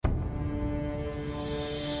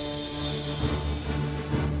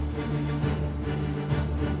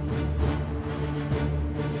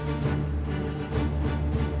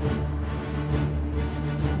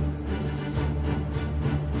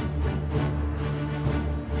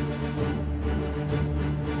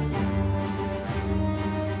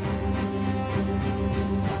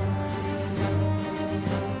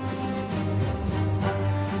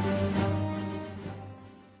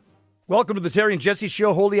Welcome to the Terry and Jesse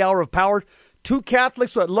Show, Holy Hour of Power. Two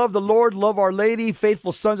Catholics that love the Lord, love Our Lady,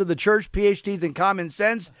 faithful sons of the church, PhDs in common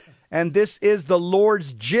sense. And this is the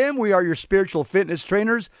Lord's Gym. We are your spiritual fitness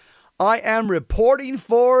trainers. I am reporting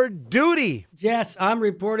for duty. Yes, I'm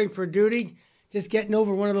reporting for duty. Just getting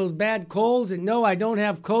over one of those bad colds. And no, I don't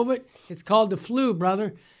have COVID. It's called the flu,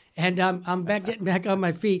 brother. And I'm getting back on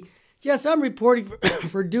my feet. Jess, I'm reporting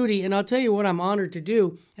for duty, and I'll tell you what I'm honored to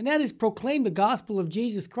do, and that is proclaim the gospel of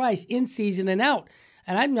Jesus Christ in season and out.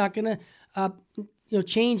 And I'm not going to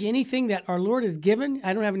change anything that our Lord has given.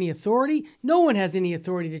 I don't have any authority. No one has any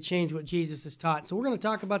authority to change what Jesus has taught. So we're going to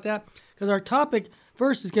talk about that because our topic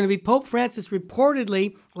first is going to be Pope Francis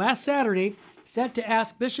reportedly last Saturday set to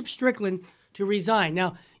ask Bishop Strickland to resign.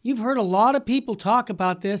 Now, you've heard a lot of people talk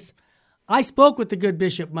about this. I spoke with the good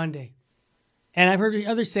bishop Monday. And I've heard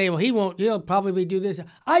others say, well, he'll probably do this.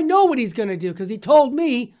 I know what he's going to do because he told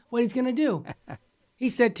me what he's going to do. He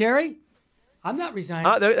said, Terry, I'm not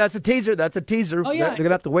resigning. That's a teaser. Oh, yeah. They're going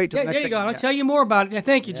to have to wait. There you go. I'll tell you more about it.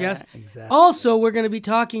 Thank you, Jess. Exactly. Also, we're going to be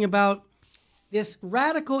talking about this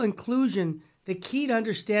radical inclusion, the key to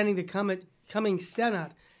understanding the coming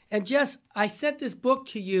Synod. And Jess, I sent this book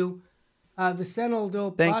to you, The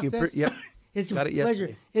Synodal Process. Thank you. Yep. It's a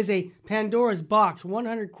pleasure. It's a Pandora's Box,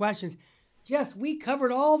 100 questions. Yes, we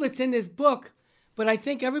covered all that's in this book, but I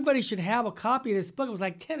think everybody should have a copy of this book. It was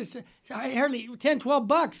like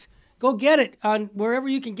 $10-12. Go get it on wherever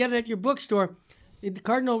you can get it at your bookstore.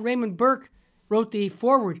 Cardinal Raymond Burke wrote the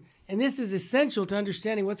foreword, and this is essential to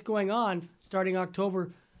understanding what's going on starting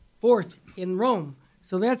October 4th in Rome.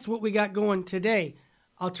 So that's what we got going today.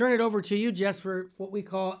 I'll turn it over to you, Jess, for what we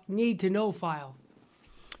call Need to Know file.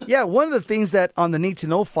 Yeah, one of the things that on the Need to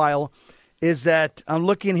Know file is that I'm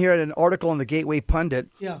looking here at an article on the Gateway Pundit.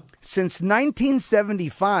 Yeah. Since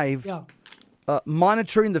 1975,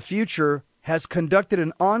 Monitoring the Future has conducted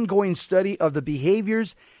an ongoing study of the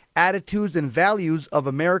behaviors, attitudes, and values of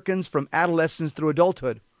Americans from adolescence through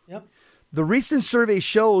adulthood. Yep. The recent survey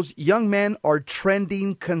shows young men are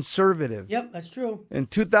trending conservative. Yep, that's true. In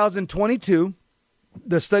 2022,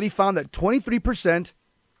 the study found that 23%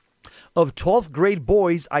 of 12th grade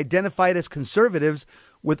boys identified as conservatives,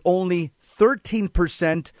 with only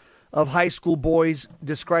 13% of high school boys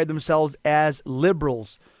describe themselves as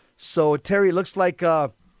liberals. So, Terry, it looks like,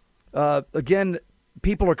 again,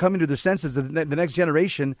 people are coming to their senses, the next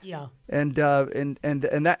generation. Yeah. And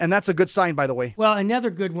that's a good sign, by the way. Well,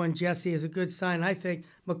 another good one, Jesse, is a good sign. I think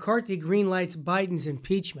McCarthy greenlights Biden's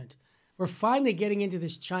impeachment. We're finally getting into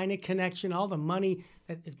this China connection, all the money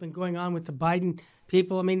that has been going on with the Biden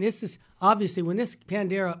people. I mean, this is obviously when this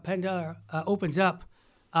Pandora opens up,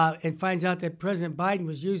 and finds out that President Biden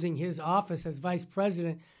was using his office as vice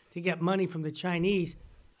president to get money from the Chinese.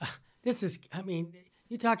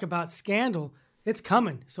 You talk about scandal, it's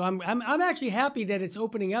coming. So I'm actually happy that it's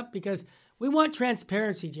opening up because we want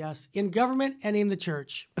transparency, Jess, in government and in the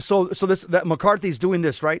church. So that McCarthy's doing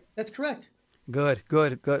this, right? That's correct. Good.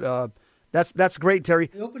 That's great, Terry.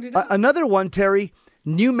 They opened it up. Another one, Terry.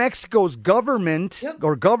 New Mexico's government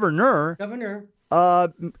or governor.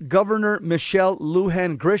 Governor Michelle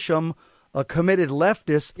Lujan Grisham, a committed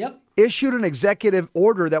leftist, issued an executive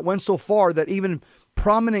order that went so far that even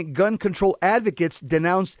prominent gun control advocates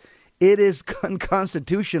denounced it is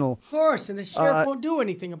unconstitutional. Of course, and the sheriff won't do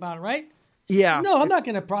anything about it, right? Yeah. No, I'm not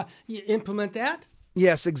going to implement that.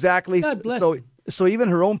 Yes, exactly. God bless him. So even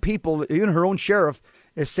her own people, even her own sheriff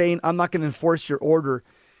is saying, I'm not going to enforce your order.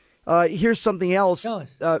 Here's something else. Tell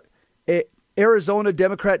us. Arizona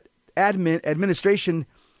Democrat administration,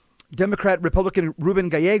 Democrat Republican Ruben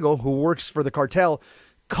Gallego, who works for the cartel,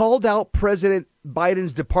 called out President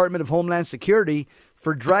Biden's Department of Homeland Security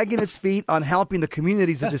for dragging its feet on helping the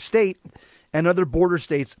communities of the state and other border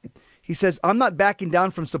states. He says, I'm not backing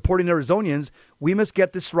down from supporting Arizonians. We must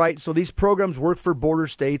get this right so these programs work for border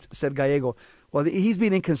states, said Gallego. Well, he's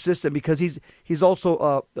being inconsistent because he's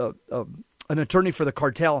also an attorney for the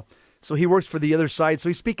cartel. So he works for the other side. So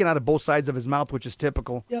he's speaking out of both sides of his mouth, which is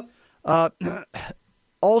typical. Yep.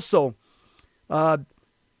 Also,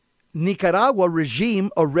 Nicaragua regime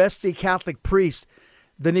arrests a Catholic priest.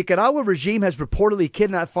 The Nicaragua regime has reportedly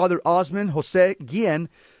kidnapped Father Osman Jose Guillen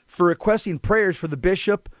for requesting prayers for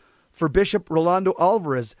Bishop Rolando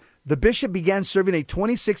Alvarez. The bishop began serving a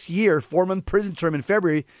 26-year 4-month prison term in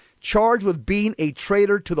February, charged with being a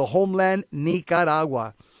traitor to the homeland,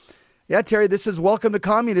 Nicaragua. Yeah, Terry, this is welcome to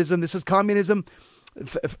communism. This is communism.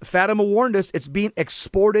 Fatima warned us it's being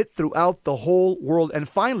exported throughout the whole world. And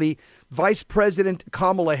finally, Vice President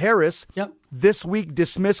Kamala Harris this week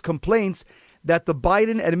dismissed complaints that the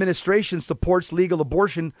Biden administration supports legal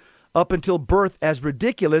abortion up until birth as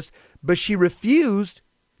ridiculous, but she refused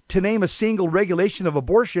to name a single regulation of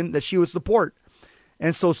abortion that she would support.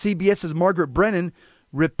 And so CBS's Margaret Brennan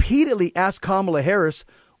repeatedly asked Kamala Harris,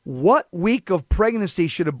 what week of pregnancy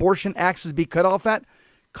should abortion access be cut off at?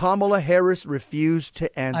 Kamala Harris refused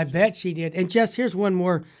to answer. I bet she did. And Jess, here's one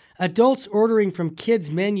more. Adults ordering from kids'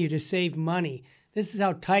 menu to save money. This is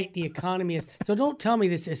how tight the economy is. So don't tell me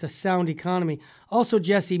this is a sound economy. Also,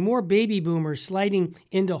 Jesse, more baby boomers sliding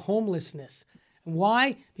into homelessness.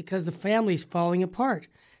 Why? Because the family's falling apart.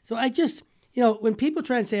 So I just, when people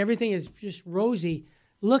try and say everything is just rosy,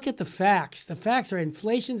 look at the facts. The facts are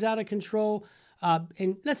inflation's out of control.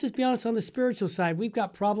 And let's just be honest, on the spiritual side, we've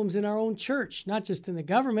got problems in our own church, not just in the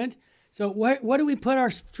government. So what do we put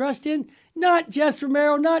our trust in? Not Jess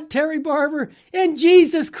Romero, not Terry Barber, in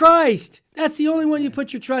Jesus Christ. That's the only one you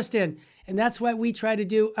put your trust in. And that's what we try to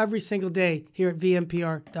do every single day here at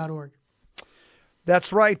vmpr.org.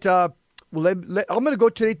 That's right. I'm going to go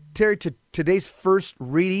today, Terry, to today's first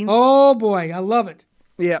reading. Oh, boy. I love it.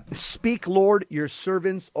 Yeah. Speak, Lord, your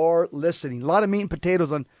servants are listening. A lot of meat and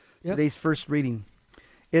potatoes on today's first reading.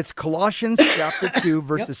 It's Colossians chapter 2,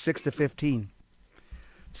 verses 6 to 15.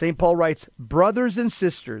 St. Paul writes, brothers and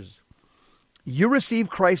sisters, you receive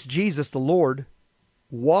Christ Jesus the Lord,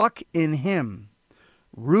 walk in him,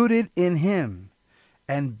 rooted in him,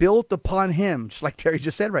 and built upon him, just like Terry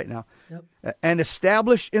just said right now, and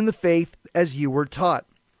established in the faith as you were taught,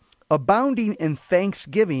 abounding in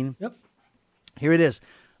thanksgiving. Here it is.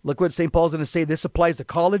 Look what St. Paul's going to say. This applies to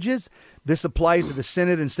colleges. This applies to the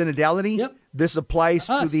synod and synodality. This applies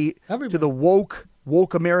to the woke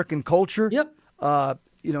American culture.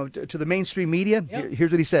 To the mainstream media.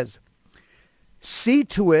 Here's what he says. See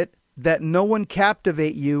to it that no one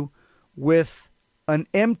captivate you with an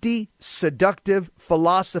empty, seductive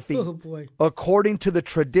philosophy according to the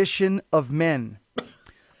tradition of men,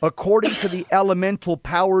 according to the elemental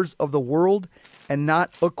powers of the world, and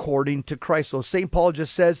not according to Christ. So St. Paul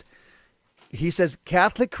just says,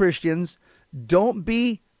 Catholic Christians, don't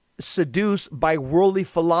be seduced by worldly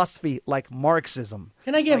philosophy like Marxism.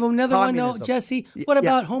 Can I give another communism. One, though, Jesse? What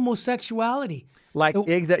about homosexuality? Because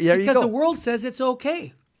the world says it's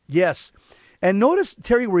okay. Yes. And notice,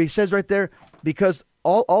 Terry, where he says right there, because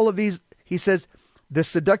all of these, he says, the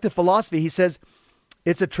seductive philosophy, he says,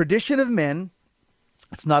 it's a tradition of men.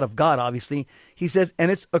 It's not of God, obviously. He says,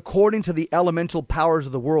 and it's according to the elemental powers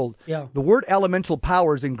of the world. The word elemental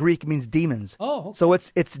powers in Greek means demons. Okay. So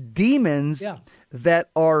it's demons that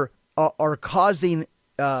are causing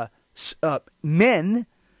men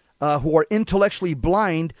who are intellectually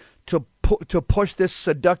blind to push this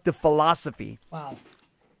seductive philosophy. Wow.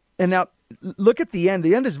 And now look at the end.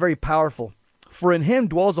 The end is very powerful. For in him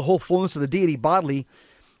dwells the whole fullness of the deity bodily,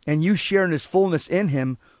 and you share in his fullness in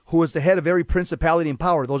him, who is the head of every principality and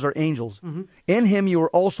power. Those are angels. Mm-hmm. In him you were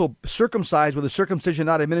also circumcised with a circumcision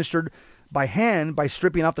not administered by hand, by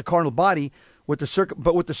stripping off the carnal body, but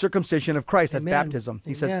with the circumcision of Christ. That's baptism.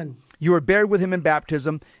 He says, you were buried with him in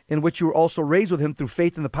baptism, in which you were also raised with him through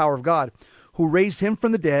faith in the power of God, who raised him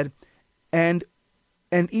from the dead, and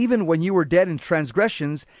even when you were dead in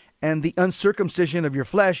transgressions and the uncircumcision of your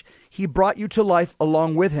flesh, he brought you to life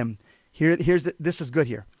along with him. This is good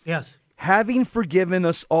here. Yes. Having forgiven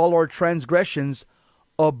us all our transgressions,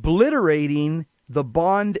 obliterating the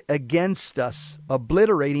bond against us.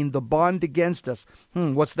 Obliterating the bond against us.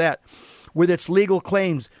 What's that? With its legal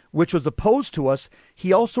claims, which was opposed to us,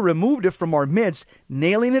 he also removed it from our midst,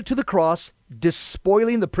 nailing it to the cross,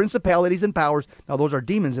 despoiling the principalities and powers. Now, those are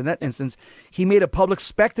demons in that instance. He made a public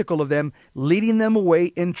spectacle of them, leading them away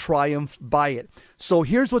in triumph by it. So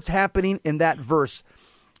here's what's happening in that verse.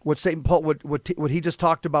 What St. Paul, what he just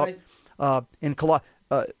talked about in Colossians,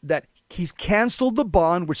 that he's canceled the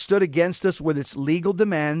bond which stood against us with its legal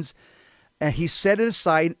demands, and he set it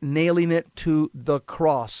aside, nailing it to the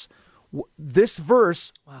cross. This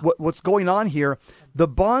verse, what's going on here, the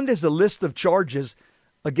bond is a list of charges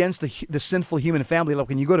against the sinful human family. Like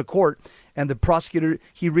when you go to court and the prosecutor,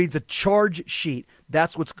 he reads a charge sheet.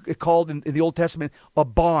 That's what's called in the Old Testament a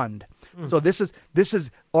bond. So this is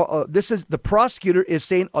the prosecutor is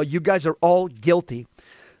saying, oh, you guys are all guilty.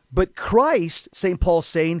 But Christ, St. Paul's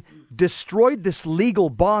saying, destroyed this legal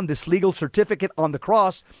bond, this legal certificate on the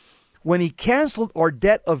cross when he canceled our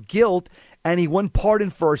debt of guilt, and he won pardon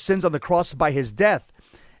for our sins on the cross by his death.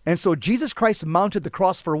 And so Jesus Christ mounted the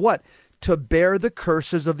cross for what? To bear the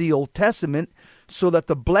curses of the Old Testament so that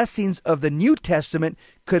the blessings of the New Testament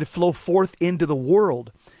could flow forth into the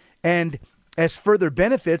world. And as further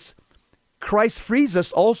benefits, Christ frees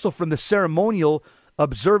us also from the ceremonial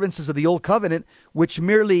observances of the Old Covenant, which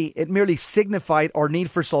merely signified our need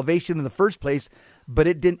for salvation in the first place, but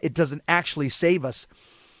it doesn't actually save us.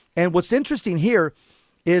 And what's interesting here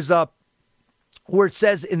is where it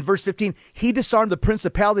says in verse 15, he disarmed the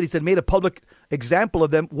principalities and made a public example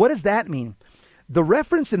of them. What does that mean? The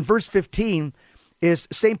reference in verse 15 is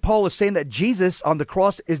St. Paul is saying that Jesus on the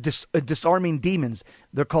cross is disarming demons.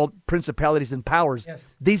 They're called principalities and powers. Yes.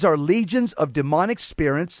 These are legions of demonic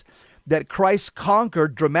spirits that Christ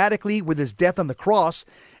conquered dramatically with his death on the cross.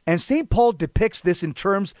 And St. Paul depicts this in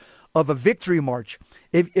terms of a victory march.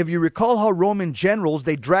 If you recall how Roman generals,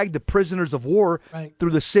 they dragged the prisoners of war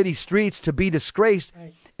through the city streets to be disgraced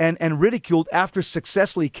and ridiculed after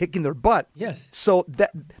successfully kicking their butt. Yes. So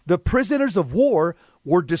that the prisoners of war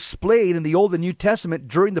were displayed in the Old and New Testament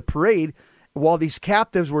during the parade, while these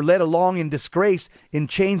captives were led along in disgrace in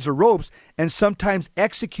chains or ropes and sometimes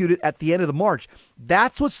executed at the end of the march.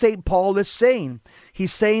 That's what St. Paul is saying.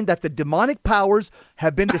 He's saying that the demonic powers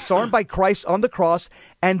have been disarmed by Christ on the cross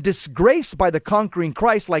and disgraced by the conquering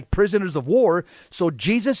Christ like prisoners of war. So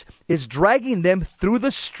Jesus is dragging them through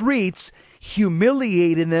the streets,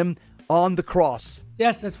 humiliating them on the cross.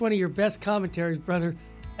 Yes, that's one of your best commentaries, brother.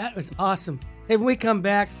 That was awesome. Hey, when we come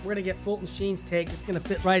back, we're going to get Fulton Sheen's take. It's going to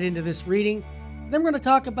fit right into this reading. Then we're going to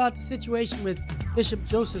talk about the situation with Bishop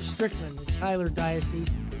Joseph Strickland in Tyler Diocese.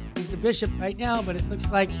 He's the bishop right now, but it looks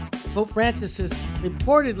like Pope Francis has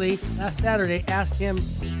reportedly last Saturday asked him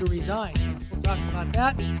to resign. We'll talk about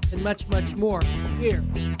that and much, much more here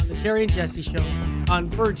on the Terry and Jesse Show on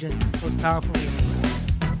Virgin Most Powerful Radio.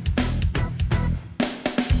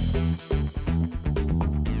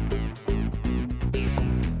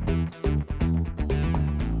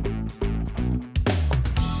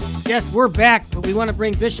 Yes, we're back, but we want to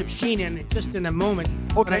bring Bishop Sheen in just in a moment.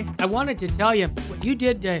 Okay. I wanted to tell you, what you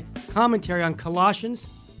did the commentary on Colossians,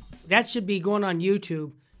 that should be going on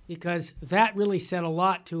YouTube because that really said a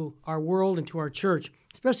lot to our world and to our church,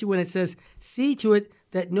 especially when it says, see to it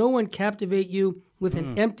that no one captivate you with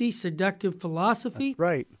an empty, seductive philosophy. That's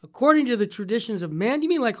right. According to the traditions of man. Do you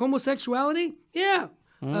mean like homosexuality? Yeah.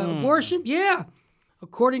 Abortion? Yeah.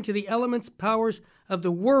 According to the elements, powers of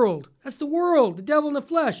the world. That's the world, the devil in the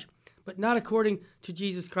flesh, but not according to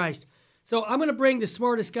Jesus Christ. So I'm going to bring the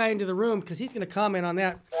smartest guy into the room because he's going to comment on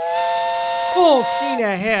that. Full steam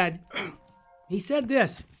ahead. He said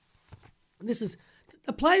this.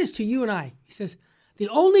 Apply this to you and I. He says, the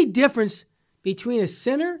only difference between a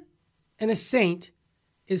sinner and a saint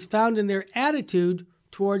is found in their attitude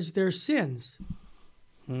towards their sins.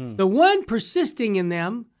 The one persisting in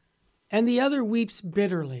them and the other weeps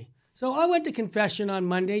bitterly. So I went to confession on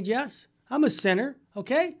Monday, Jess. I'm a sinner,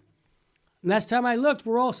 okay? Last time I looked,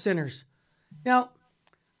 we're all sinners. Now,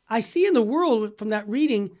 I see in the world from that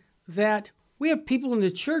reading that we have people in the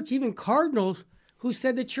church, even cardinals, who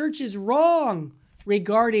said the church is wrong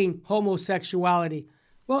regarding homosexuality.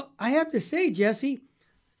 Well, I have to say, Jesse,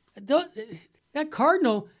 that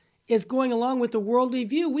cardinal is going along with the worldly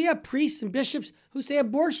view. We have priests and bishops who say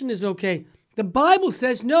abortion is okay. The Bible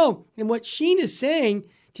says no. And what Sheen is saying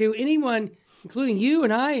to anyone, including you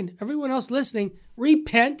and I and everyone else listening,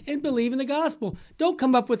 repent and believe in the gospel. Don't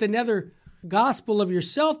come up with another gospel of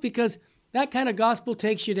yourself because that kind of gospel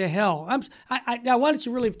takes you to hell. Now, why don't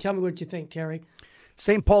you really tell me what you think, Terry?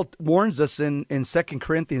 St. Paul warns us in 2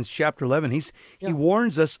 Corinthians chapter 11. He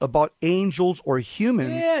warns us about angels or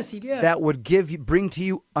humans yes, he did. that would bring to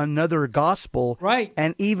you another gospel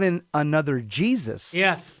and even another Jesus.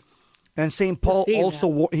 Yes. And St. Paul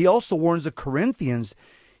also warns the Corinthians.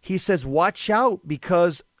 He says, watch out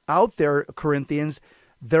because out there, Corinthians,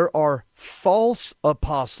 there are false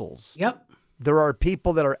apostles. Yep. There are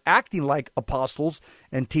people that are acting like apostles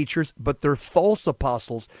and teachers, but they're false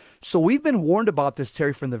apostles. So we've been warned about this,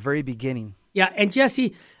 Terry, from the very beginning. Yeah, and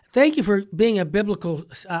Jesse, thank you for being a biblical,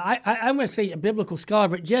 I'm going to say a biblical scholar,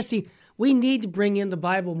 but Jesse, we need to bring in the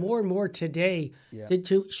Bible more and more today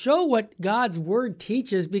to show what God's Word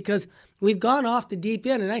teaches because we've gone off the deep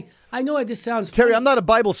end. And I know this sounds Terry, funny. I'm not a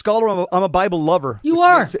Bible scholar. I'm a Bible lover. You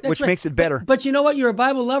are. Which makes it better. But you know what? You're a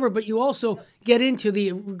Bible lover, but you also get into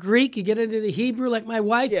the Greek, you get into the Hebrew like my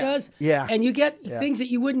wife does. Yeah. And you get things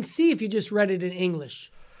that you wouldn't see if you just read it in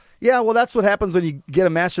English. Yeah, well, that's what happens when you get a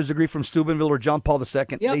master's degree from Steubenville or John Paul II.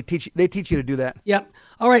 Yep. They teach you to do that. Yep.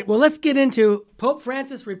 All right, well, let's get into Pope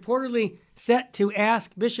Francis reportedly set to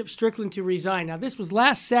ask Bishop Strickland to resign. Now, this was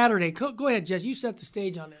last Saturday. Go ahead, Jess. You set the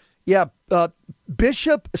stage on this. Yeah,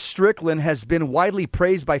 Bishop Strickland has been widely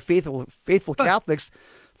praised by faithful Catholics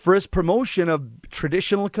for his promotion of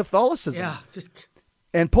traditional Catholicism. Yeah.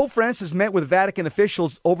 And Pope Francis met with Vatican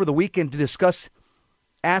officials over the weekend to discuss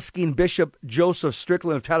asking Bishop Joseph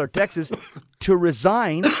Strickland of Tyler, Texas, to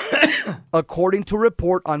resign, according to a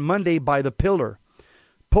report on Monday by The Pillar.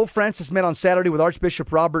 Pope Francis met on Saturday with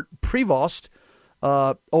Archbishop Robert Prevost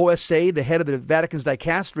OSA, the head of the Vatican's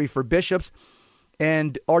dicastery for bishops,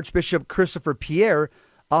 and Archbishop Christopher Pierre,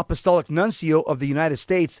 Apostolic Nuncio of the United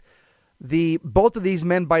States. Both of these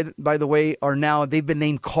men, by the way, they've been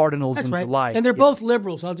named cardinals in July. And they're both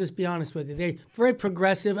liberals, I'll just be honest with you. They're very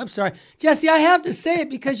progressive. I'm sorry. Jesse, I have to say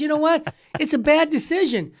it because you know what? It's a bad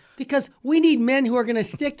decision because we need men who are going to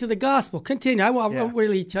stick to the gospel. Continue. I won't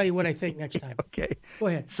really tell you what I think next time. Okay. Go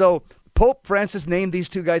ahead. So Pope Francis named these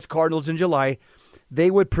two guys cardinals in July.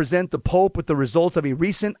 They would present the Pope with the results of a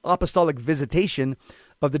recent apostolic visitation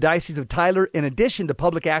of the Diocese of Tyler, in addition to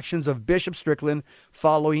public actions of Bishop Strickland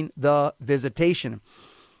following the visitation.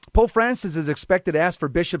 Pope Francis is expected to ask for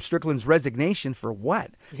Bishop Strickland's resignation for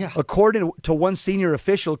what? Yeah. According to one senior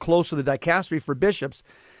official close to the dicastery for bishops,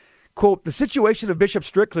 quote, the situation of Bishop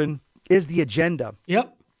Strickland is the agenda.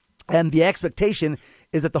 Yep. And the expectation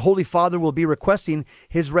is that the Holy Father will be requesting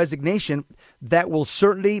his resignation. That will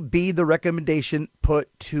certainly be the recommendation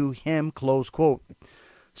put to him, close quote.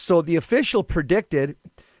 So the official predicted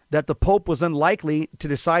that the Pope was unlikely to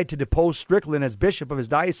decide to depose Strickland as bishop of his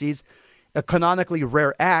diocese, a canonically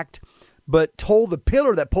rare act, but told the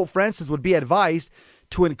pillar that Pope Francis would be advised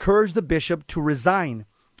to encourage the bishop to resign,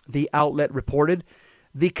 the outlet reported.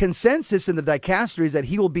 The consensus in the dicastery is that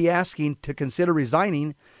he will be asking to consider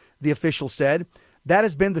resigning, the official said. That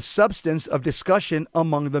has been the substance of discussion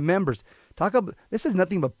among the members. This is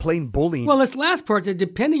nothing but plain bullying. Well, this last part said,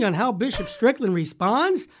 depending on how Bishop Strickland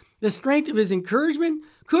responds, the strength of his encouragement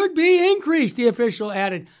could be increased, the official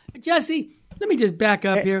added. Jesse, let me just back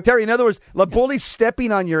up here. Terry, in other words, the bully's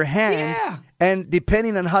stepping on your hand. Yeah. And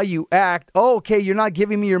depending on how you act, okay, you're not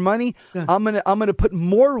giving me your money. Yeah. I'm gonna put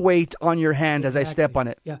more weight on your hand as I step on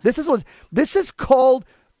it. Yeah. This is called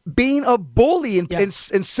being a bully in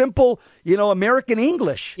simple, American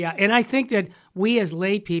English. Yeah, and I think that we as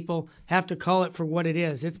lay people have to call it for what it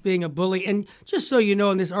is. It's being a bully. And just so you know,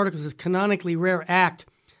 in this article, it's a canonically rare act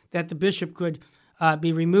that the bishop could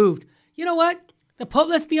be removed. You know what? The Pope,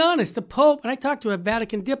 let's be honest, the Pope, and I talked to a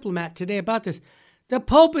Vatican diplomat today about this, the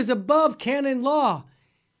Pope is above canon law.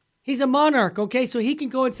 He's a monarch, okay? So he can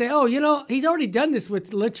go and say, he's already done this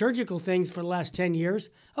with liturgical things for the last 10 years.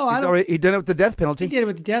 He did it with the death penalty. He did it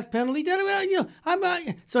with the death penalty. He did it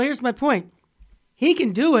with, so here's my point. He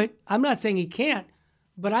can do it. I'm not saying he can't,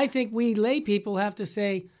 but I think we lay people have to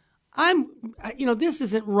say, this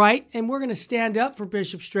isn't right, and we're going to stand up for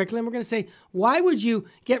Bishop Strickland. We're going to say, why would you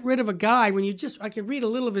get rid of a guy when I could read a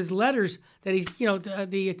little of his letters that he's,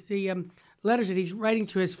 the letters that he's writing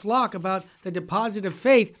to his flock about the deposit of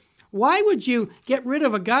faith. Why would you get rid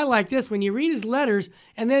of a guy like this when you read his letters,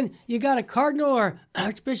 and then you got a cardinal or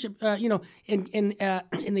archbishop, in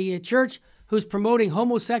the church who's promoting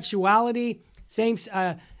homosexuality,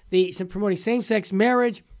 promoting same-sex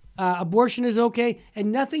marriage, abortion is okay, and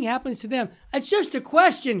nothing happens to them. It's just a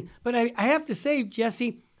question, but I have to say,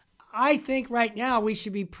 Jesse, I think right now we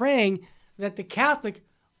should be praying that the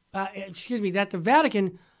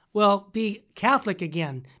Vatican will be Catholic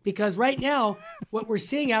again. Because right now, what we're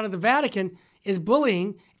seeing out of the Vatican is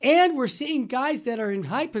bullying, and we're seeing guys that are in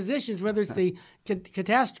high positions, whether it's the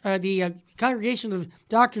Congregation of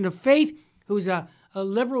Doctrine of Faith, who's a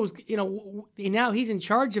liberal, now he's in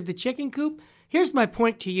charge of the chicken coop. Here's my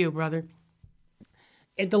point to you, brother.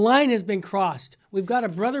 The line has been crossed. We've got a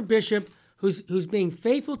brother bishop who's being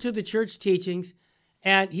faithful to the church teachings,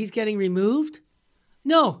 and he's getting removed.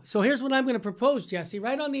 No. So here's what I'm going to propose, Jesse,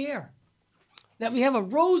 right on the air. That we have a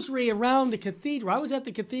rosary around the cathedral. I was at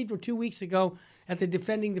the cathedral 2 weeks ago at the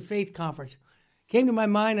Defending the Faith conference. Came to my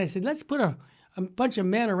mind, I said, let's put a bunch of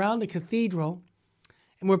men around the cathedral,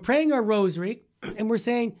 and we're praying our rosary, and we're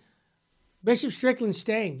saying, Bishop Strickland's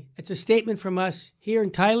staying. It's a statement from us here in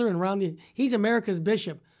Tyler and around he's America's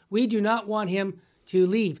bishop. We do not want him to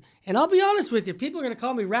leave. And I'll be honest with you, people are going to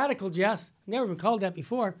call me radical, Jess. I've never been called that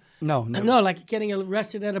before. No, like getting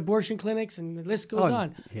arrested at abortion clinics, and the list goes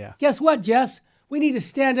on. Yeah. Guess what, Jess? We need to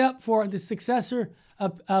stand up for the successor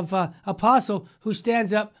of apostle who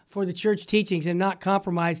stands up for the church teachings and not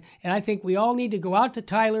compromise. And I think we all need to go out to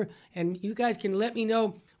Tyler, and you guys can let me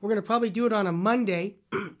know. We're going to probably do it on a Monday,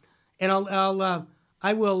 and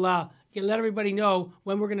I will let everybody know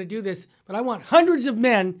when we're going to do this. But I want hundreds of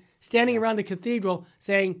men standing around the cathedral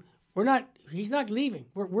saying, he's not leaving.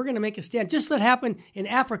 We're going to make a stand. Just that happened in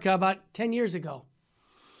Africa about 10 years ago.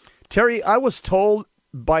 Terry, I was told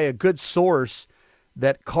by a good source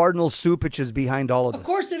that Cardinal Supich is behind all of this. Of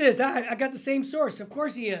course it is. I got the same source. Of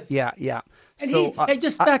course he is. Yeah. And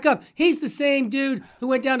just back up. He's the same dude who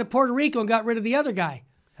went down to Puerto Rico and got rid of the other guy.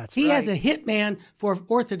 He has a hitman for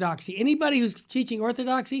orthodoxy. Anybody who's teaching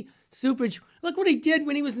orthodoxy, Supich, look what he did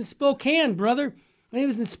when he was in Spokane, brother. When he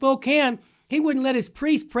was in Spokane, He wouldn't let his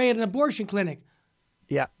priest pray at an abortion clinic.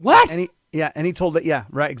 Yeah. What? And he told it. Yeah,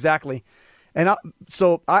 right, exactly. And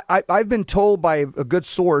I've been told by a good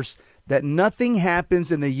source that nothing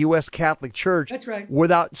happens in the U.S. Catholic Church That's right.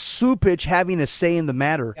 without Supich having a say in the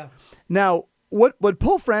matter. Yeah. Now, what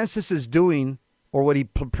Pope Francis is doing, or what he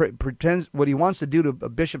pretends, what he wants to do to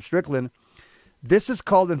Bishop Strickland, this is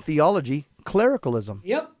called in theology clericalism.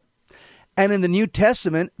 Yep. And in the New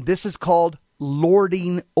Testament, this is called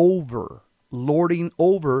lording over. Lording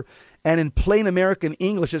over. And in plain American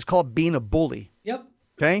English, it's called being a bully. Yep.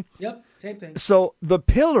 Okay? Yep. Same thing. So the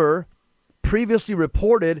Pillar previously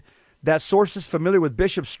reported that sources familiar with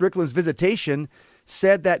Bishop Strickland's visitation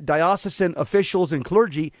said that diocesan officials and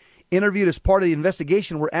clergy interviewed as part of the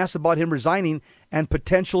investigation were asked about him resigning and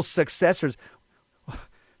potential successors.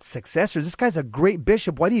 Successors? This guy's a great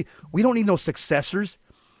bishop. We don't need no successors.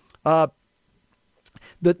 So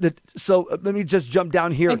let me just jump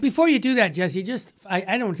down here. And before you do that, Jesse,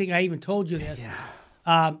 I don't think I even told you this.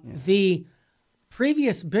 Yeah. The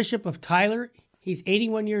previous bishop of Tyler, he's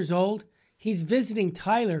 81 years old. He's visiting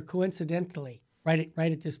Tyler coincidentally right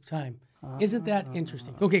at this time. Isn't that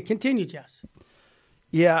interesting? Okay, continue, Jess.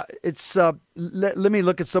 Yeah, it's. Let me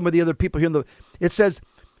look at some of the other people here. It says,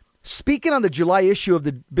 speaking on the July issue of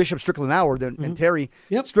the Bishop Strickland Hour, and Terry,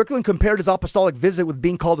 Strickland compared his apostolic visit with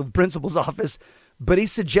being called to the principal's office, but he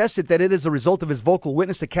suggested that it is a result of his vocal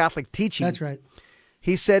witness to Catholic teaching. That's right.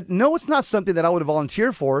 He said, no, it's not something that I would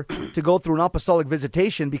volunteer for to go through an apostolic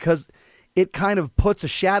visitation because it kind of puts a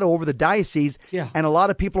shadow over the diocese, and a lot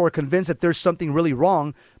of people are convinced that there's something really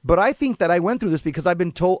wrong. But I think that I went through this because I've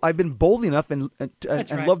been bold enough and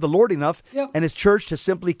love the Lord enough and His church to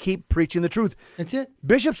simply keep preaching the truth. That's it.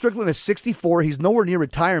 Bishop Strickland is 64. He's nowhere near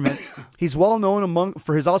retirement. He's well known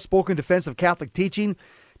for his outspoken defense of Catholic teaching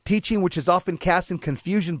which is often cast in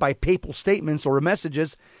confusion by papal statements or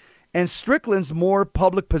messages. And Strickland's more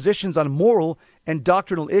public positions on moral and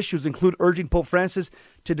doctrinal issues include urging Pope Francis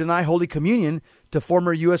to deny Holy Communion to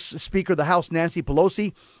former U.S. Speaker of the House Nancy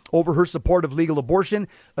Pelosi over her support of legal abortion,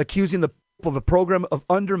 accusing the Pope of a program of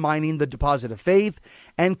undermining the deposit of faith,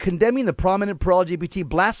 and condemning the prominent pro-LGBT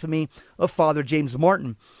blasphemy of Father James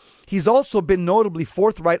Martin. He's also been notably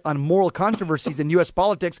forthright on moral controversies in U.S.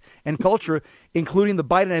 politics and culture, including the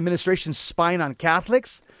Biden administration's spying on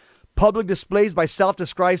Catholics, public displays by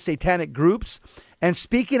self-described satanic groups, and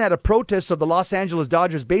speaking at a protest of the Los Angeles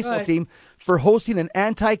Dodgers baseball team for hosting an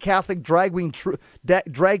anti-Catholic drag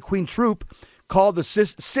queen troupe called the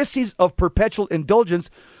Sissies of Perpetual Indulgence,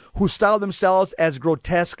 who style themselves as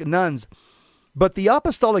grotesque nuns. But the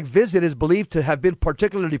apostolic visit is believed to have been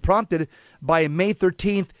particularly prompted by a May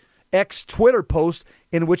 13th ex-Twitter post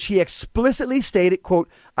in which he explicitly stated, quote,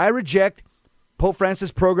 "I reject Pope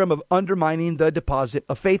Francis' program of undermining the deposit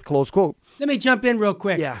of faith," close quote. Let me jump in real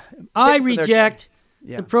quick. Yeah. I reject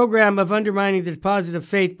the program of undermining the deposit of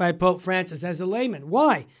faith by Pope Francis as a layman.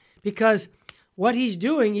 Why? Because what he's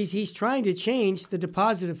doing is he's trying to change the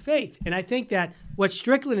deposit of faith. And I think that what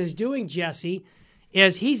Strickland is doing, Jesse,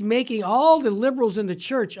 is he's making all the liberals in the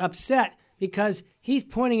church upset because he's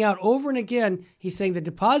pointing out over and again, he's saying the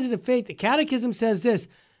deposit of faith, the catechism says this,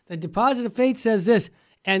 the deposit of faith says this,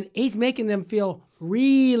 and he's making them feel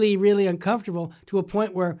really, really uncomfortable to a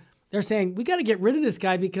point where they're saying, we got to get rid of this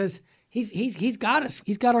guy because he's got us.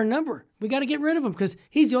 He's got our number. We got to get rid of him because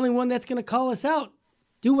he's the only one that's going to call us out.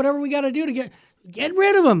 Do whatever we got to do to get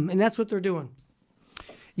rid of him. And that's what they're doing.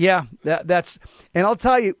 Yeah, that's, and I'll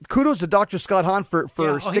tell you, kudos to Dr. Scott Hahn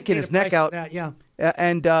for sticking his neck out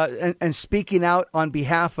and speaking out on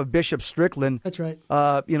behalf of Bishop Strickland. That's right.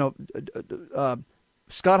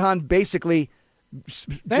 Scott Hahn basically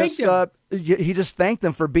he just thanked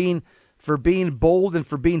them for being bold and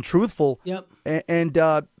for being truthful. Yep. And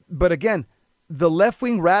but again, the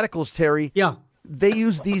left-wing radicals, Terry, they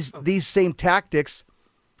use these same tactics.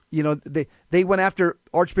 You know, they went after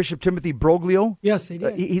Archbishop Timothy Broglio. Yes, they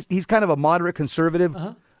did. He's kind of a moderate conservative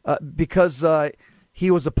because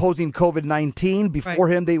he was opposing COVID-19. Before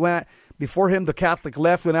him, the Catholic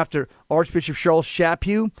left went after Archbishop Charles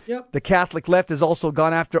Chaput. Yep. The Catholic left has also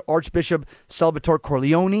gone after Archbishop Salvatore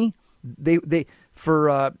Corleone. And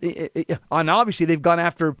obviously they've gone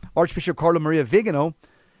after Archbishop Carlo Maria Vigano.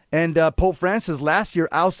 And Pope Francis last year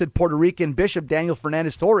ousted Puerto Rican Bishop Daniel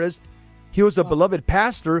Fernandez Torres. He was a beloved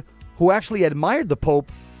pastor who actually admired the Pope,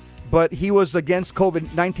 but he was against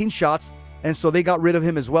COVID-19 shots, and so they got rid of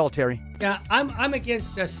him as well, Terry. Yeah, I'm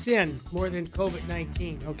against sin more than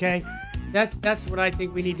COVID-19, okay? That's what I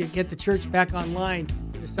think we need to get the church back online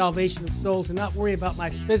for the salvation of souls and not worry about my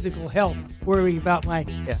physical health, worry about my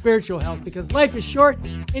spiritual health, because life is short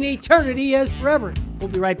and eternity is forever. We'll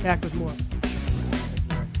be right back with more.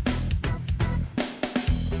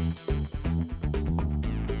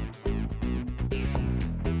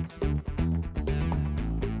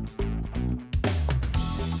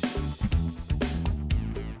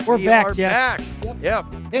 We're back, are Jeff. back. Yep. Yeah.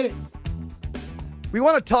 Hit it. We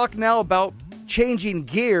want to talk now about changing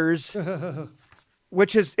gears,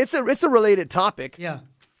 which is it's a related topic. Yeah.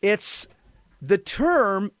 It's the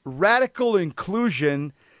term radical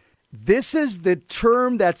inclusion. This is the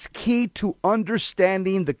term that's key to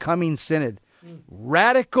understanding the coming synod.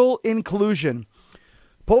 Radical inclusion.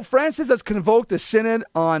 Pope Francis has convoked a synod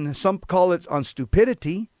on, some call it on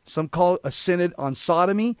stupidity, some call it a synod on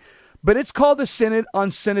sodomy, but it's called the Synod on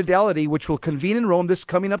Synodality, which will convene in Rome this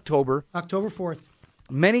coming October. October 4th.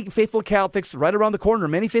 Many faithful Catholics, right around the corner,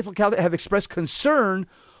 many faithful Catholics have expressed concern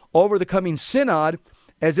over the coming synod,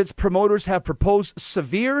 as its promoters have proposed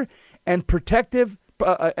severe and protective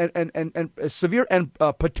severe and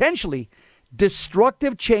potentially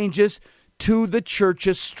destructive changes to the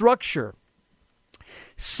church's structure.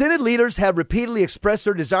 Synod leaders have repeatedly expressed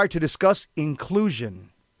their desire to discuss inclusion.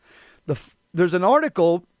 There's an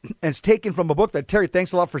article, and it's taken from a book that Terry,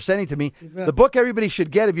 thanks a lot for sending to me. The book everybody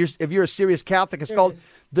should get if you're a serious Catholic. It's called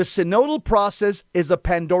The Synodal Process is a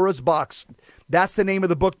Pandora's Box. That's the name of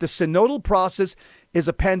the book. The Synodal Process is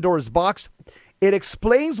a Pandora's Box. It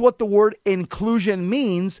explains what the word inclusion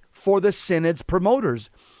means for the synod's promoters.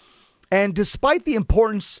 And despite the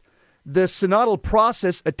importance the synodal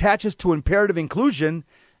process attaches to imperative inclusion,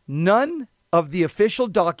 none of the official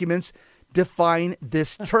documents define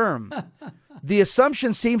this term. The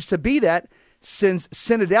assumption seems to be that since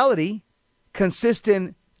synodality consists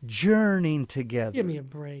in journeying together, Give me a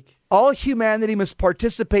break. all humanity must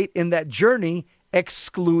participate in that journey,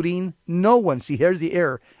 excluding no one. See, here's the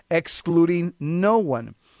error: excluding no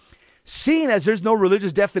one. Seeing as there's no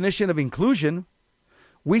religious definition of inclusion,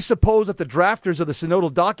 we suppose that the drafters of the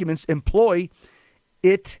synodal documents employ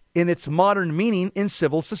it in its modern meaning in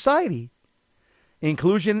civil society.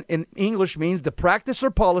 Inclusion in English means the practice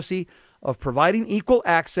or policy of providing equal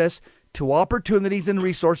access to opportunities and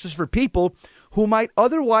resources for people who might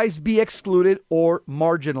otherwise be excluded or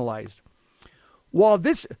marginalized. While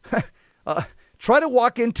this, try to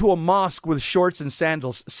walk into a mosque with shorts and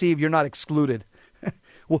sandals, see if you're not excluded.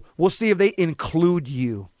 We'll see if they include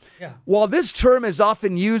you. Yeah. While this term is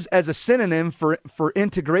often used as a synonym for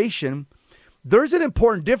integration, there's an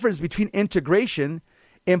important difference between integration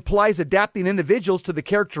implies adapting individuals to the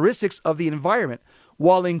characteristics of the environment,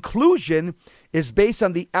 while inclusion is based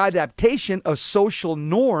on the adaptation of social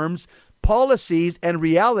norms, policies, and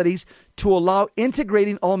realities to allow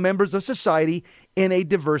integrating all members of society in a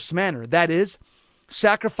diverse manner. That is,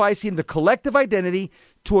 sacrificing the collective identity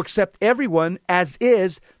to accept everyone as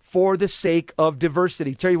is for the sake of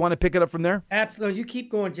diversity. Terry, you want to pick it up from there? Absolutely. You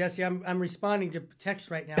keep going, Jesse. I'm responding to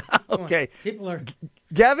text right now. Okay. People are...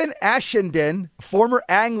 Gavin Ashenden, former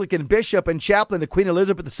Anglican bishop and chaplain to Queen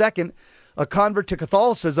Elizabeth II, a convert to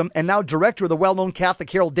Catholicism, and now director of the well-known Catholic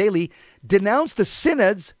Herald Daily, denounced the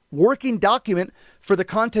Synod's working document for the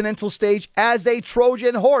continental stage as a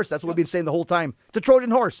Trojan horse. That's what we've been saying the whole time. It's a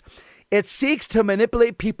Trojan horse. It seeks to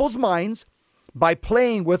manipulate people's minds by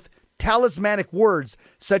playing with talismanic words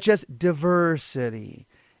such as diversity,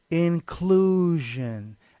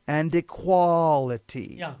 inclusion, and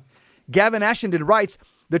equality. Yeah. Gavin Ashenden writes,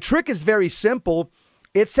 the trick is very simple.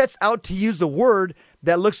 It sets out to use a word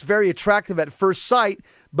that looks very attractive at first sight,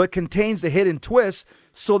 but contains a hidden twist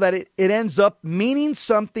so that it ends up meaning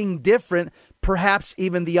something different, perhaps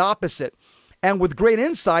even the opposite. And with great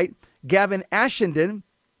insight, Gavin Ashenden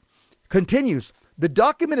continues, the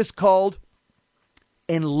document is called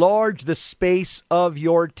Enlarge the Space of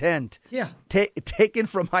Your Tent. Yeah. Taken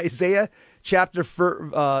from Isaiah chapter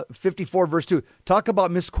 54, verse 2. Talk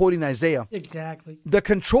about misquoting Isaiah. Exactly. The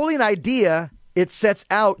controlling idea it sets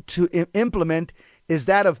out to implement is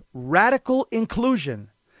that of radical inclusion.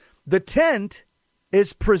 The tent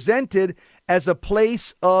is presented as a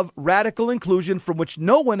place of radical inclusion from which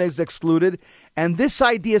no one is excluded, and this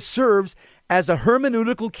idea serves as a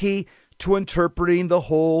hermeneutical key to interpreting the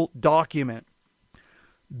whole document.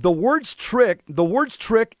 The word's trick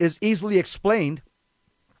is easily explained.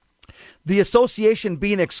 The association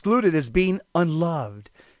being excluded is being unloved.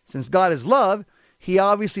 Since God is love, he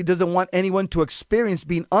obviously doesn't want anyone to experience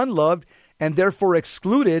being unloved and therefore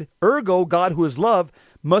excluded. Ergo, God, who is love,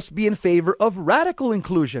 must be in favor of radical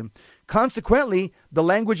inclusion. Consequently, the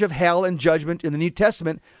language of hell and judgment in the New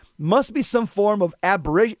Testament must be some form of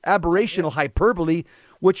aberrational hyperbole,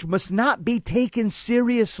 which must not be taken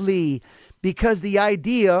seriously, because the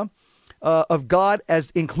idea of God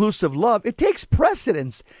as inclusive love, it takes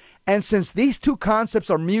precedence. And since these two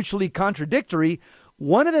concepts are mutually contradictory,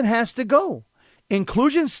 one of them has to go.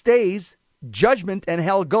 Inclusion stays, judgment and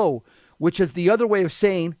hell go, which is the other way of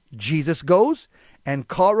saying Jesus goes and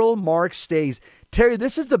Karl Marx stays. Terry,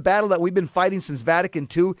 this is the battle that we've been fighting since Vatican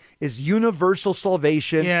II, is universal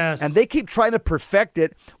salvation. Yes. And they keep trying to perfect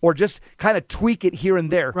it or just kind of tweak it here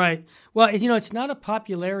and there. Right. Well, it's not a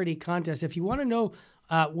popularity contest. If you want to know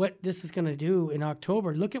what this is going to do in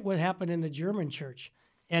October, look at what happened in the German church.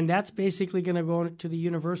 And that's basically going to go to the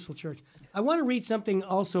universal church. I want to read something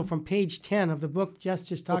also from page 10 of the book Jess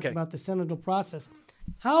just talked about the synodal process.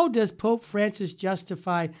 How does Pope Francis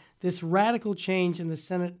justify this radical change in the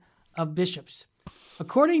Synod of Bishops?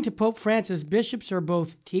 According to Pope Francis, bishops are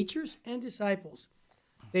both teachers and disciples.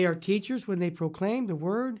 They are teachers when they proclaim the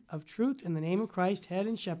word of truth in the name of Christ, head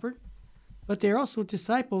and shepherd, but they are also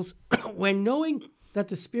disciples when, knowing that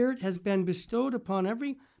the Spirit has been bestowed upon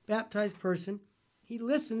every baptized person, he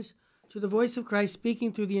listens to the voice of Christ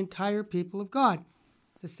speaking through the entire people of God.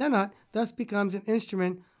 The Synod thus becomes an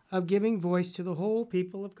instrument of giving voice to the whole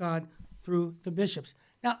people of God through the bishops.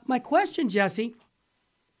 Now, my question, Jesse,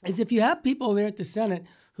 is if you have people there at the Senate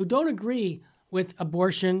who don't agree with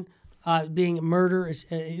abortion being murder,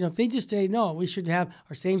 if they just say, no, we should have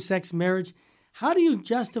our same-sex marriage, how do you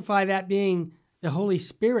justify that being the Holy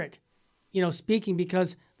Spirit, speaking,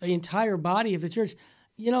 because the entire body of the church,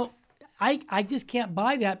 I just can't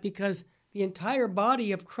buy that, because the entire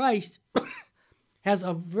body of Christ has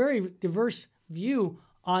a very diverse view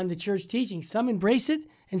on the church teaching. Some embrace it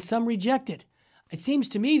and some reject it. It seems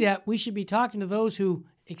to me that we should be talking to those who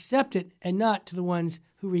accept it and not to the ones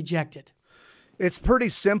who reject it. It's pretty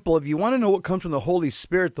simple. If you want to know what comes from the Holy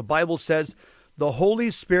Spirit, the Bible says the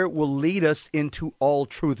Holy Spirit will lead us into all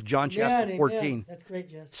truth. John chapter 14. Amen. That's great,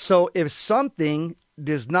 Jess. So if something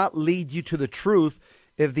does not lead you to the truth,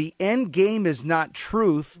 if the end game is not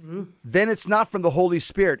truth, then it's not from the Holy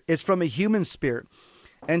Spirit. It's from a human spirit.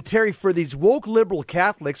 And Terry, for these woke liberal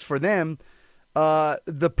Catholics, for them,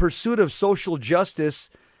 the pursuit of social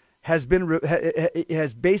justice has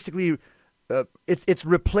basically it's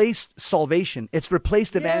replaced salvation. It's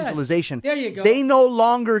replaced evangelization. There you go. They no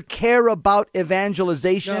longer care about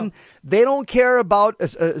evangelization. No. They don't care about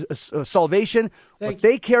salvation. What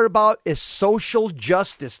they care about is social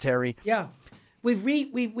justice, Terry. Yeah.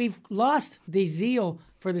 We've lost the zeal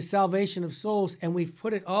for the salvation of souls, and we've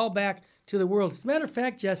put it all back to the world. As a matter of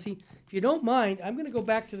fact, Jesse, if you don't mind, I'm going to go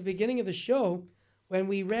back to the beginning of the show when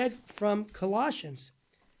we read from Colossians.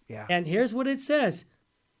 Yeah. And here's what it says.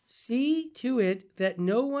 See to it that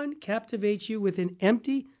no one captivates you with an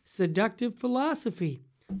empty, seductive philosophy,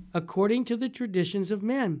 according to the traditions of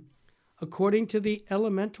men, according to the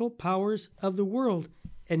elemental powers of the world,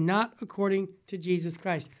 and not according to Jesus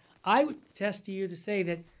Christ. I would attest to you to say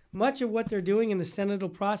that much of what they're doing in the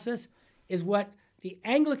synodal process is what the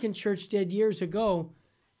Anglican Church did years ago,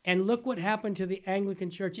 and look what happened to the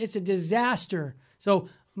Anglican Church. It's a disaster. So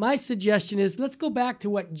my suggestion is let's go back to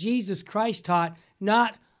what Jesus Christ taught,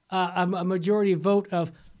 not a majority vote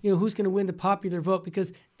of who's going to win the popular vote,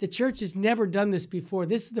 because the church has never done this before.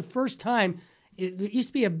 This is the first time. It used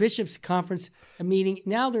to be a bishops' conference, a meeting.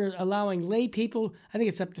 Now they're allowing lay people. I think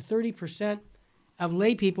it's up to 30% of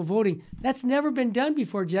lay people voting. That's never been done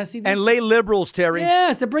before, Jesse. And lay liberals, Terry.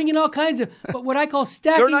 Yes, they're bringing all kinds of what I call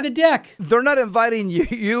stacking the deck. They're not inviting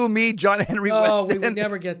you, me, John Henry Weston. Oh, we would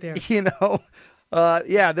never get there.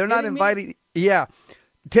 They're not inviting. Yeah.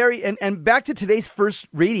 Terry, and back to today's first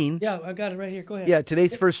reading. Yeah, I got it right here. Go ahead. Yeah,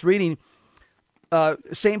 today's first reading.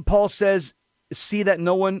 St. Paul says, see that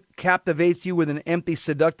no one captivates you with an empty,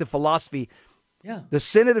 seductive philosophy. Yeah. The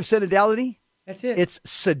synod of synodality, that's it. It's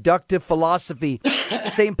seductive philosophy.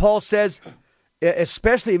 St. Paul says,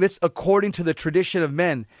 especially if it's according to the tradition of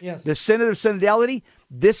men. Yes. The synod of synodality,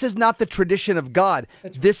 this is not the tradition of God.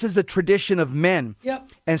 This is the tradition of men.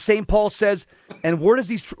 Yep. And St. Paul says, and where do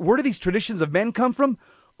these traditions of men come from?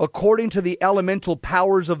 According to the elemental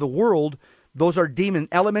powers of the world. Those are demons.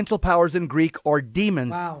 Elemental powers in Greek are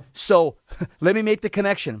demons. Wow. So let me make the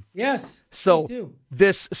connection. Yes. So please do.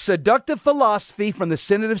 This seductive philosophy from the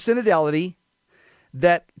synod of synodality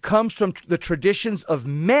that comes from the traditions of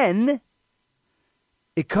men,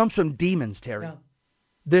 it comes from demons, Terry. Yeah.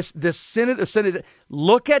 This synod of synod.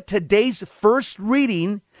 Look at today's first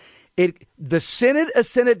reading. The synod of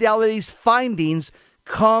synodality's findings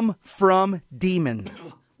come from demons.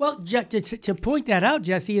 Well, to point that out,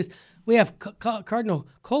 Jesse, is we have Cardinal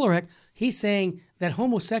Kolarek. He's saying that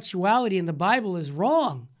homosexuality in the Bible is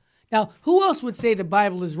wrong. Now, who else would say the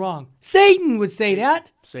Bible is wrong? Satan would say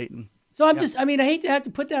that. Satan. So I hate to have to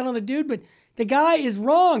put that on the dude, but the guy is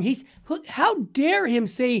wrong. How dare him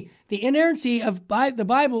say the inerrancy of the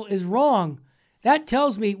Bible is wrong? That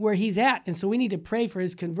tells me where he's at, and so we need to pray for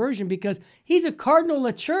his conversion, because he's a cardinal of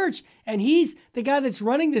the church, and he's the guy that's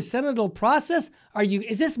running the synodal process.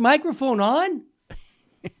 Is this microphone on?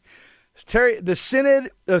 Terry, the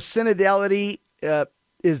synod of synodality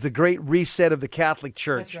is the great reset of the Catholic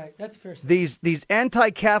Church. That's right. That's fair. These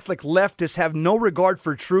anti-Catholic leftists have no regard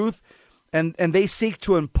for truth, and they seek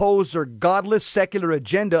to impose their godless secular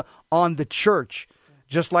agenda on the church,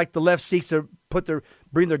 just like the left seeks to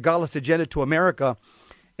bring their godless agenda to America.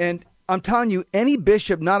 And I'm telling you, any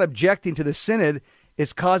bishop not objecting to the synod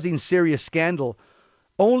is causing serious scandal.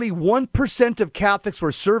 Only 1% of Catholics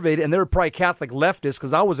were surveyed, and they were probably Catholic leftists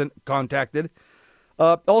because I wasn't contacted.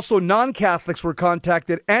 Also, non-Catholics were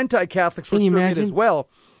contacted. Anti-Catholics were surveyed as well.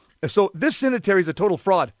 So this synodary is a total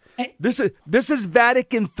fraud. This is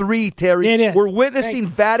Vatican III, Terry. It is. We're witnessing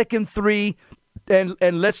Vatican III,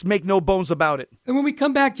 and let's make no bones about it. And when we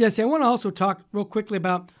come back, Jesse, I want to also talk real quickly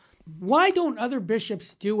about why don't other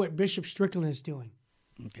bishops do what Bishop Strickland is doing?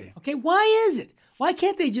 Okay, why is it? Why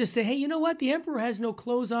can't they just say, hey, you know what? The emperor has no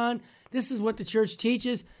clothes on. This is what the church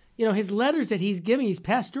teaches. You know, his letters that he's giving, these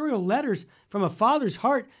pastoral letters from a father's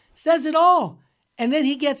heart, says it all. And then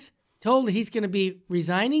he gets told that he's going to be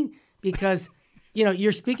resigning because, you know,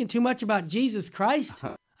 you're speaking too much about Jesus Christ.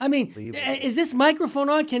 I mean, is this microphone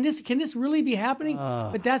on? Can this really be happening?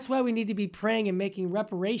 But that's why we need to be praying and making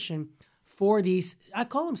reparation for these, I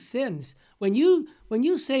call them sins. When you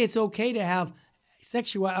say it's okay to have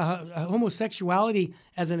homosexuality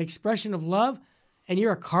as an expression of love, and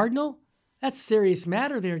you're a cardinal, that's a serious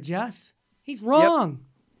matter there, Jess. He's wrong.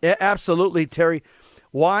 Yep. Yeah, absolutely, Terry.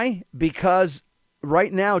 Why? Because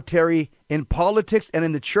right now, Terry, in politics and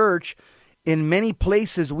in the church, in many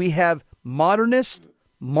places we have modernists,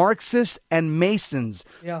 Marxists, and Masons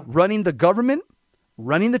running the government,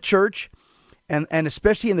 running the church, and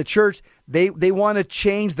especially in the church, they want to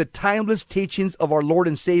change the timeless teachings of our Lord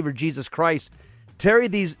and Savior, Jesus Christ. Terry,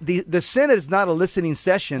 the synod is not a listening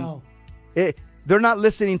session. No. They're not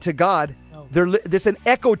listening to God. No. There's an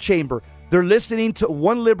echo chamber. They're listening to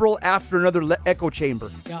one liberal after another echo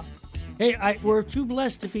chamber. Yeah. Hey, we're too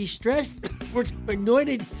blessed to be stressed. We're too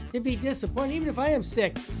anointed to be disappointed, even if I am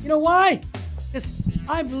sick. You know why? Because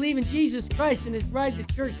I believe in Jesus Christ and His bride, the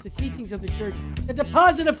church, the teachings of the church, the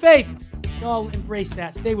deposit of faith. So I'll embrace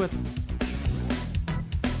that. Stay with me.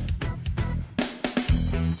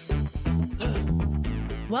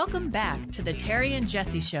 Welcome back to the Terry and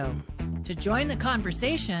Jesse Show. To join the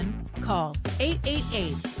conversation, call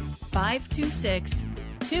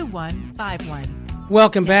 888-526-2151.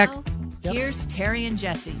 Welcome back. Here's Terry and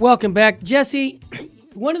Jesse. Welcome back. Jesse,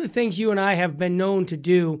 one of the things you and I have been known to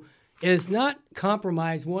do is not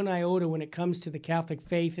compromise one iota when it comes to the Catholic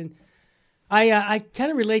faith. And I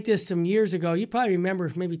kind of relate this some years ago. You probably remember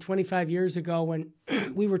maybe 25 years ago when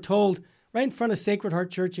we were told right in front of Sacred Heart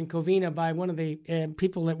Church in Covina by one of the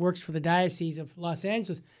people that works for the Diocese of Los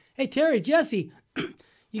Angeles, hey, Terry, Jesse,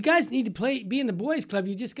 you guys need to be in the boys' club.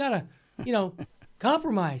 You just got to,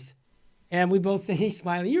 compromise. And we both said, hey,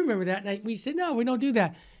 smiling. You remember that? And we said, no, we don't do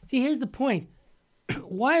that. See, here's the point.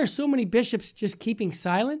 Why are so many bishops just keeping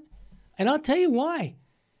silent? And I'll tell you why.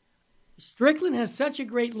 Strickland has such a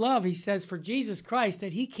great love, he says, for Jesus Christ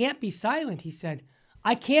that he can't be silent, he said.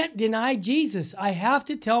 I can't deny Jesus. I have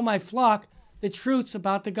to tell my flock the truths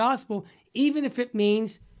about the gospel, even if it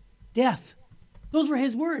means death. Those were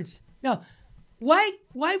his words. Now, why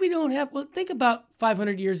we don't have, well, think about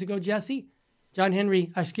 500 years ago, Jesse, Henry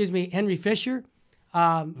Fisher,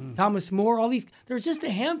 Thomas More, all these, there's just a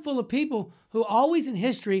handful of people who always in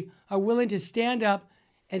history are willing to stand up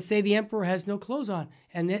and say the emperor has no clothes on.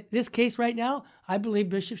 And this case right now, I believe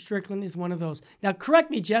Bishop Strickland is one of those. Now,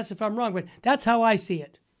 correct me, Jess, if I'm wrong, but that's how I see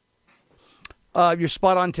it. You're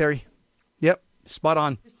spot on, Terry. Yep, spot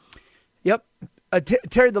on. Yep.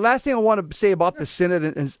 Terry, the last thing I want to say about the synod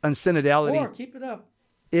and synodality keep it up.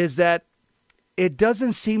 is that it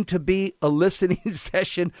doesn't seem to be a listening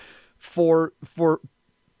session for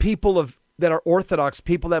people that are Orthodox,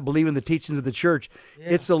 people that believe in the teachings of the church. Yeah.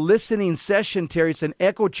 It's a listening session, Terry. It's an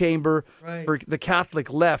echo chamber for the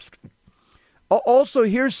Catholic left. Also,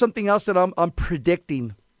 here's something else that I'm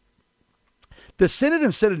predicting. The synod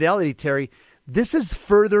and synodality, Terry, this is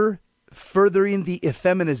furthering the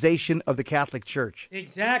effeminization of the Catholic Church.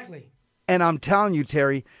 Exactly. And I'm telling you,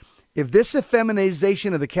 Terry, if this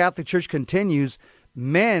effeminization of the Catholic Church continues,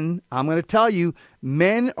 men are going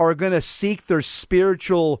to seek their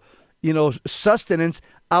spiritual sustenance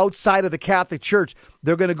outside of the Catholic Church.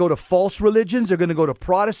 They're going to go to false religions. They're going to go to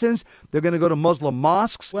Protestants. They're going to go to Muslim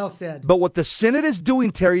mosques. Well said. But what the synod is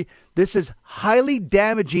doing, Terry, this is highly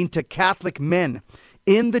damaging to Catholic men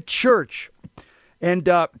in the church. And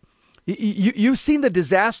you've seen the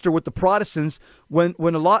disaster with the Protestants when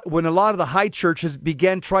a lot of the high churches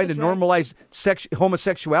began trying to normalize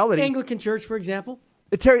homosexuality. The Anglican Church, for example.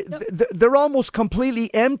 Terry, they're almost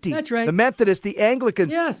completely empty. That's right. The Methodists, the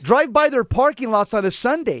Anglicans, Yes. drive by their parking lots on a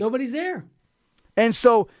Sunday. Nobody's there. And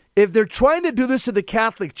so if they're trying to do this in the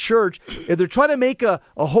Catholic Church, if they're trying to make a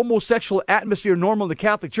homosexual atmosphere normal in the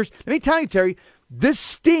Catholic Church, let me tell you, Terry, this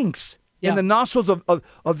stinks in the nostrils of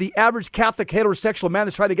the average Catholic heterosexual man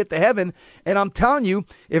that's trying to get to heaven. And I'm telling you,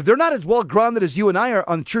 if they're not as well grounded as you and I are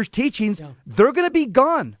on church teachings, they're going to be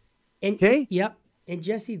gone. Okay? Yep. And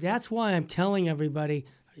Jesse, that's why I'm telling everybody,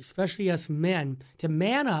 especially us men, to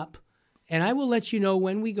man up. And I will let you know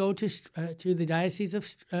when we go to the Diocese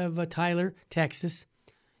of Tyler, Texas,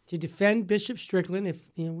 to defend Bishop Strickland. If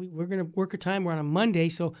we're going to work a time, we're on a Monday,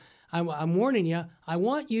 so I'm warning you. I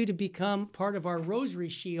want you to become part of our Rosary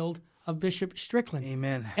Shield of Bishop Strickland.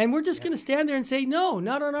 Amen. And we're just going to stand there and say, no,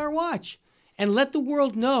 not on our watch, and let the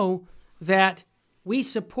world know that we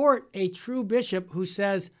support a true bishop who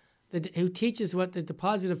says who teaches what the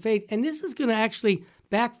deposit of faith. And this is going to actually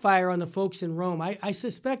backfire on the folks in Rome. I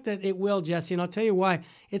suspect that it will, Jesse, and I'll tell you why.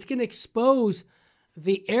 It's going to expose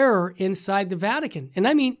the error inside the Vatican. And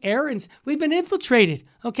I mean error. We've been infiltrated,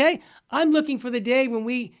 okay? I'm looking for the day when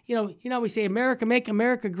we say, America, make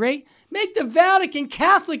America great. Make the Vatican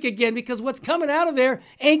Catholic again, because what's coming out of there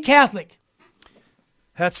ain't Catholic.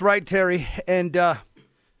 That's right, Terry. And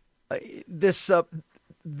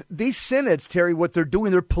these synods, Terry, what they're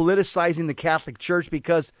doing, they're politicizing the Catholic Church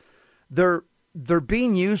because they're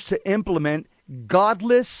being used to implement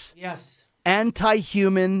godless,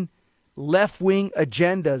 anti-human, left-wing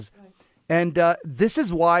agendas. Right. And this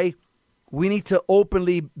is why we need to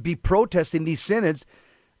openly be protesting these synods,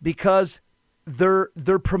 because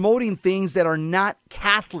they're promoting things that are not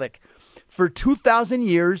Catholic. For 2,000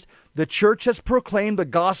 years, the church has proclaimed the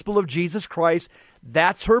gospel of Jesus Christ.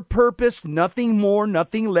 That's her purpose, nothing more,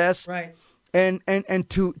 nothing less. Right. And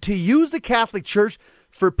to use the Catholic Church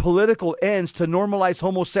for political ends, to normalize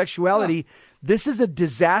homosexuality, this is a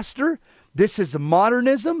disaster. This is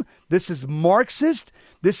modernism. This is Marxist.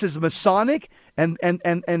 This is Masonic. And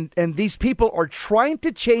these people are trying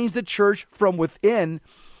to change the church from within.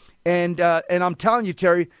 And I'm telling you,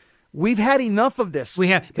 Terry, we've had enough of this. We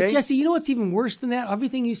have. Okay? But Jesse, you know what's even worse than that?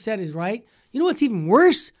 Everything you said is right. You know what's even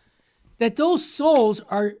worse? That those souls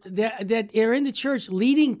that are in the church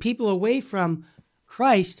leading people away from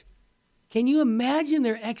Christ. Can you imagine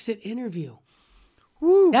their exit interview?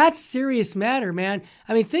 Woo. That's serious matter, man.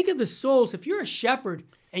 I mean, think of the souls. If you're a shepherd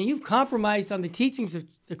and you've compromised on the teachings of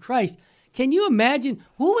the Christ, can you imagine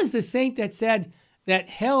who was the saint that said that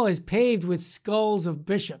hell is paved with skulls of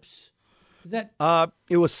bishops? Is that?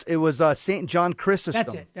 It was Saint John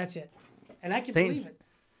Chrysostom. That's it. And I can believe it.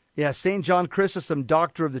 Yeah, Saint John Chrysostom,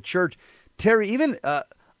 doctor of the church. Terry, even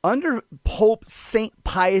under Pope Saint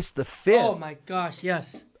Pius V. Oh my gosh,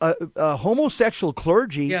 yes. Homosexual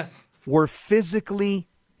clergy were physically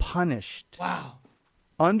punished. Wow.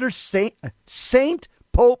 Under Saint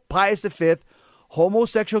Pope Pius V,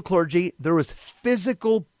 homosexual clergy, there was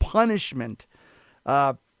physical punishment.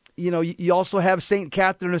 You also have Saint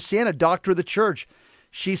Catherine of Siena, doctor of the church.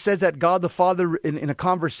 She says that God the Father, in a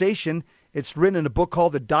conversation, it's written in a book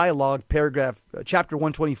called The Dialogue, chapter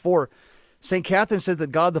 124. St. Catherine says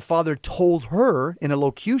that God the Father told her in a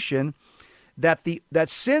locution that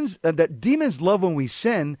that demons love when we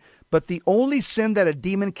sin, but the only sin that a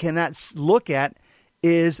demon cannot look at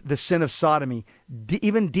is the sin of sodomy.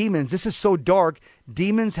 Even demons, this is so dark,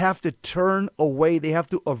 demons have to turn away. They have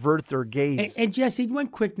to avert their gaze. And Jesse, one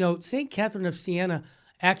quick note. St. Catherine of Siena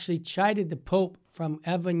actually chided the Pope from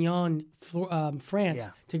Avignon, France,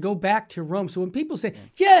 to go back to Rome. So when people say,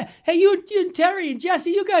 hey, you and Terry and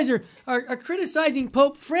Jesse, you guys are criticizing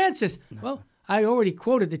Pope Francis. Well, I already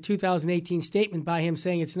quoted the 2018 statement by him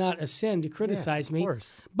saying it's not a sin to criticize me.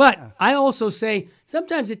 Course. But I also say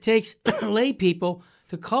sometimes it takes lay people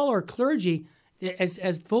to call our clergy,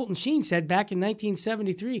 as Fulton Sheen said back in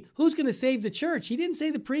 1973, who's going to save the church? He didn't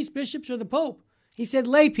say the priests, bishops, or the Pope. He said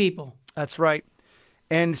lay people. That's right.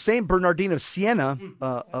 And Saint Bernardine of Siena,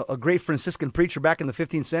 a great Franciscan preacher back in the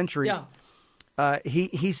 15th century,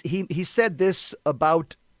 he said this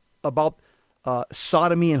about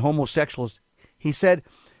sodomy and homosexuals. He said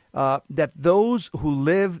that those who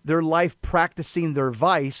live their life practicing their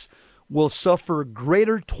vice will suffer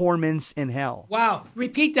greater torments in hell. Wow.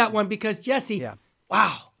 Repeat that one, because Jesse,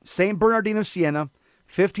 wow. Saint Bernardine of Siena,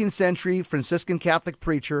 15th century Franciscan Catholic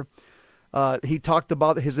preacher. He talked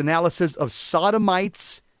about his analysis of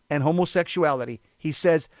sodomites and homosexuality. He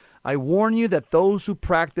says, I warn you that those who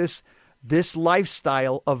practice this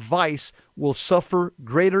lifestyle of vice will suffer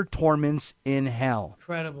greater torments in hell.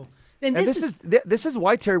 Incredible. And this is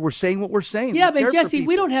why, Terry, we're saying what we're saying. Yeah, but Jesse,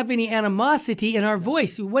 we don't have any animosity in our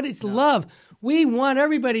voice. What is love? We want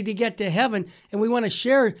everybody to get to heaven, and we want to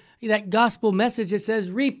share that gospel message that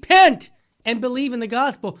says, repent and believe in the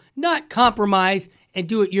gospel, not compromise and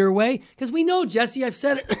do it your way. Because we know, Jesse, I've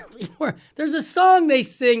said it before, there's a song they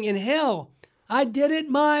sing in hell. I did it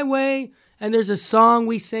my way. And there's a song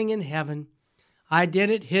we sing in heaven. I did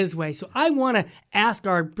it his way. So I want to ask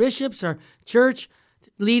our bishops, our church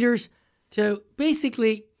leaders, to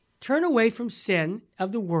basically turn away from sin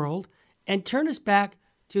of the world and turn us back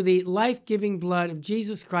to the life-giving blood of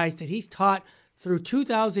Jesus Christ that he's taught through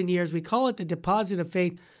 2,000 years. We call it the deposit of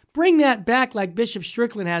faith. Bring that back like Bishop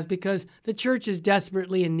Strickland has, because the church is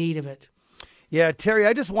desperately in need of it. Yeah, Terry,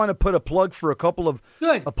 I just want to put a plug for a couple of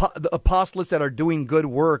the apostolates that are doing good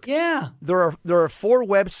work. Yeah. There are 4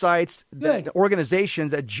 websites,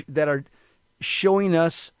 organizations that are showing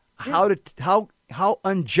us how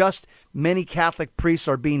unjust many Catholic priests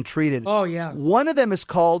are being treated. Oh, yeah. One of them is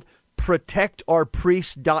called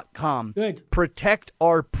protectourpriests.com. Good.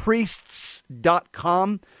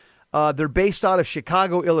 Protectourpriests.com. They're based out of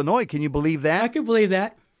Chicago, Illinois. Can you believe that? I can believe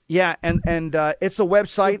that. Yeah, and it's a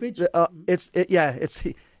website.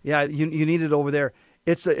 You need it over there.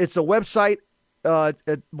 It's a website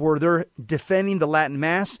where they're defending the Latin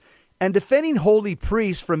Mass and defending holy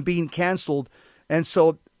priests from being canceled. And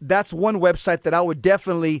so that's one website that I would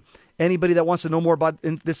definitely, anybody that wants to know more about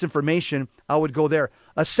this information, I would go there.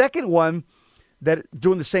 A second one that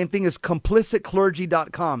doing the same thing is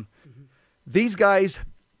complicitclergy.com. Mm-hmm. These guys,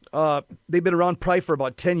 they've been around probably for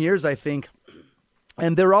about 10 years, I think.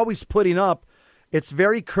 And they're always putting up, it's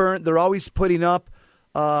very current, they're always putting up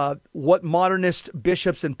what modernist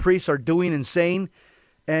bishops and priests are doing and saying.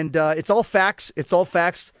 And it's all facts. It's all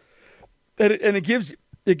facts. And it gives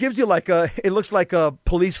you like it looks like a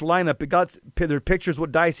police lineup. It got their pictures,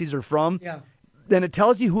 what diocese are from. Yeah. Then it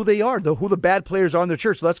tells you who they are, who the bad players are in their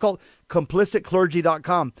church. So that's called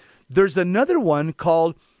complicitclergy.com. There's another one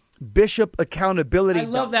called Bishop Accountability. I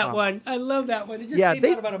love that one. It just came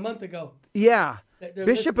out about a month ago. Yeah.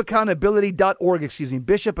 Bishopaccountability.org,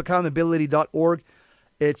 bishopaccountability.org.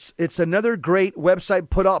 It's another great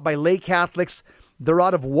website put out by lay Catholics. They're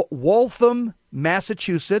out of Waltham,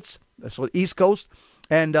 Massachusetts, so East Coast,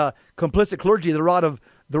 and Complicit Clergy. They're out of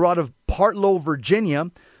Partlow,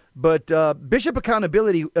 Virginia. But Bishop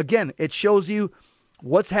Accountability, again, it shows you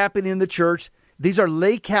what's happening in the church. These are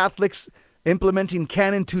lay Catholics implementing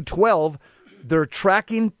Canon 212. They're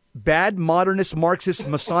tracking bad modernist, Marxist,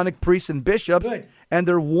 Masonic priests and bishops, and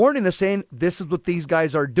they're warning us, saying this is what these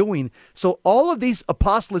guys are doing. So all of these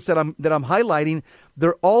apostolates that I'm highlighting,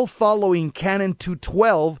 they're all following Canon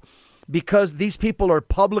 212 because these people are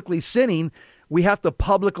publicly sinning. We have to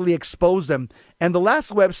publicly expose them. And the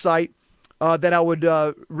last website that I would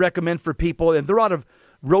recommend for people, and they're out of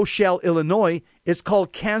Rochelle, Illinois, is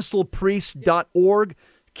called cancelpriest.org.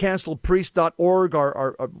 Cancelpriest.org,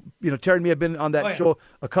 or Terry and me have been on that show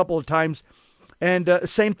a couple of times. And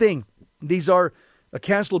same thing. These are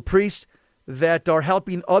canceled priests that are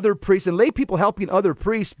helping other priests and lay people, helping other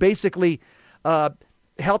priests basically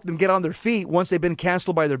help them get on their feet once they've been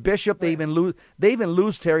canceled by their bishop. They even lose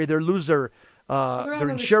Terry. They lose their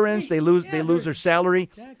insurance. They lose their salary,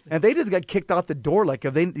 and they just got kicked out the door like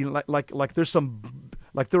if they like there's some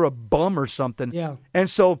like they're a bum or something. Yeah, and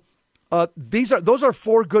so. Those are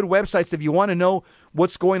 4 good websites if you want to know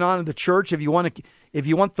what's going on in the church. If you want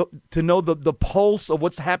to know the pulse of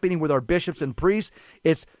what's happening with our bishops and priests,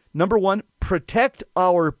 it's number 1,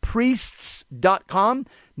 protectourpriests.com.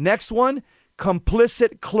 Next one,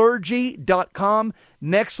 complicitclergy.com.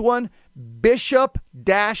 Next one,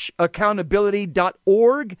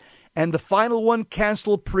 bishop-accountability.org. And the final one,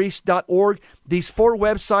 cancelpriest.org. These 4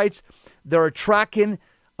 websites, they're tracking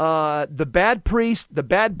the bad priests, the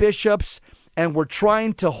bad bishops, and we're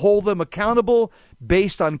trying to hold them accountable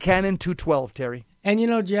based on Canon 212, Terry.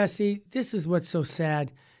 And Jesse, this is what's so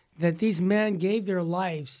sad, that these men gave their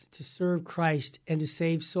lives to serve Christ and to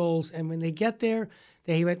save souls. And when they get there,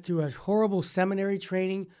 they went through a horrible seminary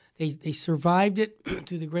training. They survived it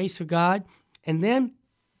through the grace of God. And then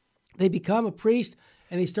they become a priest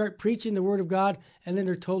and they start preaching the word of God. And then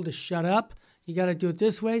they're told to shut up. You got to do it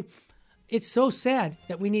this way. It's so sad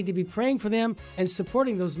that we need to be praying for them and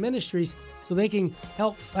supporting those ministries so they can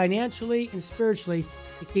help financially and spiritually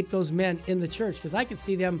to keep those men in the church. Because I could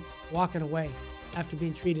see them walking away after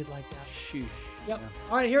being treated like that. Sheesh. Yep.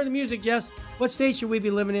 All right, hear the music, Jess. What state should we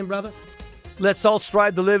be living in, brother? Let's all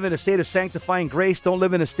strive to live in a state of sanctifying grace. Don't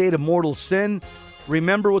live in a state of mortal sin.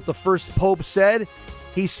 Remember what the first Pope said.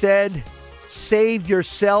 He said, save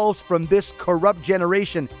yourselves from this corrupt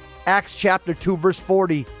generation. Acts chapter 2, verse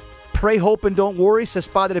 40. Pray, hope, and don't worry, says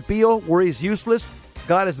Padre Pio. Worry is useless.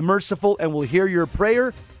 God is merciful and will hear your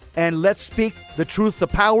prayer. and let's speak the truth to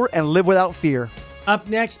power and live without fear. Up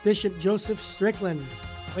next, Bishop Joseph Strickland.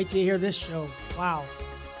 Wait till you hear this show. Wow.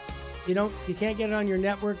 You can't get it on your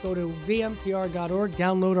network, go to vmpr.org,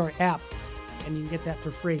 download our app, and you can get that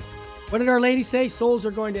for free. What did Our Lady say? Souls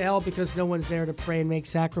are going to hell because no one's there to pray and make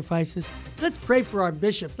sacrifices. Let's pray for our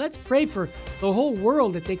bishops. Let's pray for the whole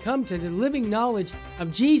world that they come to the living knowledge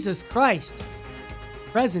of Jesus Christ,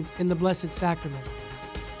 present in the Blessed Sacrament.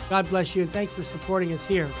 God bless you, and thanks for supporting us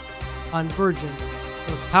here on Virgin,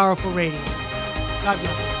 most powerful radio. God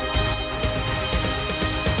bless you.